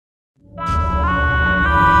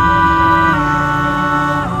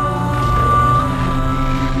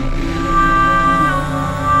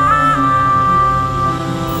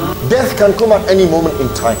can come at any moment in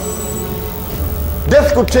time.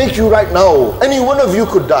 Death could take you right now. Any one of you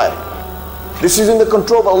could die. This is in the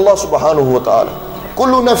control of Allah subhanahu wa ta'ala.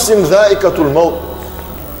 Kullu nafsin dha'iqatul maut.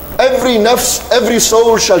 Every nafs, every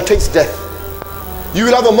soul shall taste death. You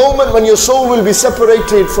will have a moment when your soul will be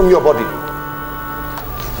separated from your body.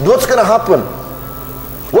 What's going to happen?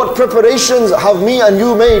 What preparations have me and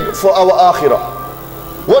you made for our akhirah?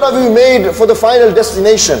 What have we made for the final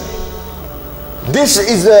destination? This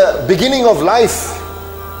is the beginning of life.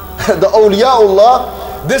 The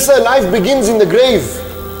awliyaullah, this life begins in the grave.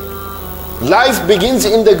 Life begins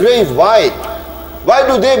in the grave. Why? Why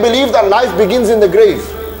do they believe that life begins in the grave?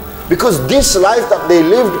 Because this life that they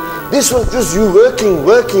lived, this was just you working.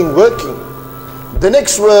 The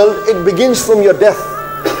next world, it begins from your death.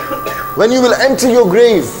 When you will enter your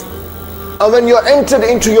grave. And when you're entered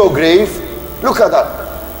into your grave, look at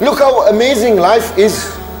that. Look how amazing life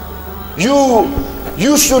is. You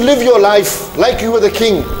used to live your life like you were the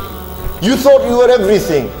king. You thought you were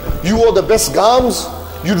everything. You wore the best gowns.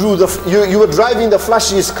 You were driving the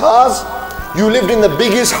flashiest cars. You lived in the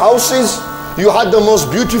biggest houses. You had the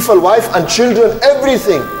most beautiful wife and children,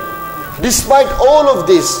 everything. Despite all of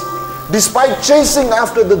this, despite chasing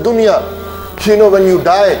after the dunya, you know, when you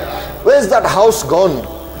die, where's that house gone?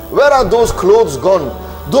 Where are those clothes gone?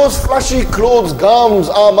 Those flashy clothes, gowns,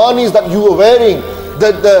 Armanis that you were wearing,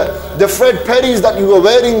 the Fred Perrys that you were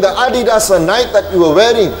wearing, the Adidas and Nike that you were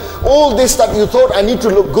wearing, all this that you thought, I need to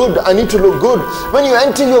look good, I need to look good. When you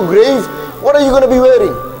enter your grave, what are you going to be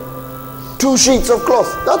wearing? 2 sheets of cloth,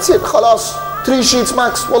 that's it, khalas. 3 sheets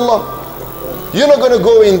max, wallah. You're not going to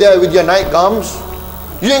go in there with your night gowns.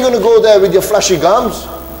 You ain't going to go there with your flashy gowns.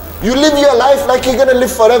 You live your life like you're going to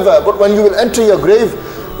live forever. But when you will enter your grave,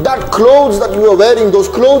 that clothes that you were wearing, those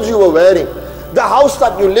clothes you were wearing, the house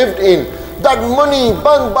that you lived in, that money,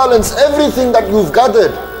 bank balance, everything that you've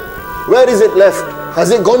gathered, where is it left? Has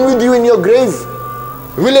it gone with you in your grave?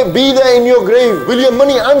 Will it be there in your grave? Will your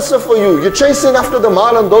money answer for you? You're chasing after the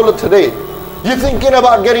mal and dawlat today. You're thinking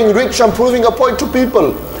about getting rich and proving a point to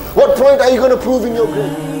people. What point are you going to prove in your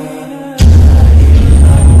grave?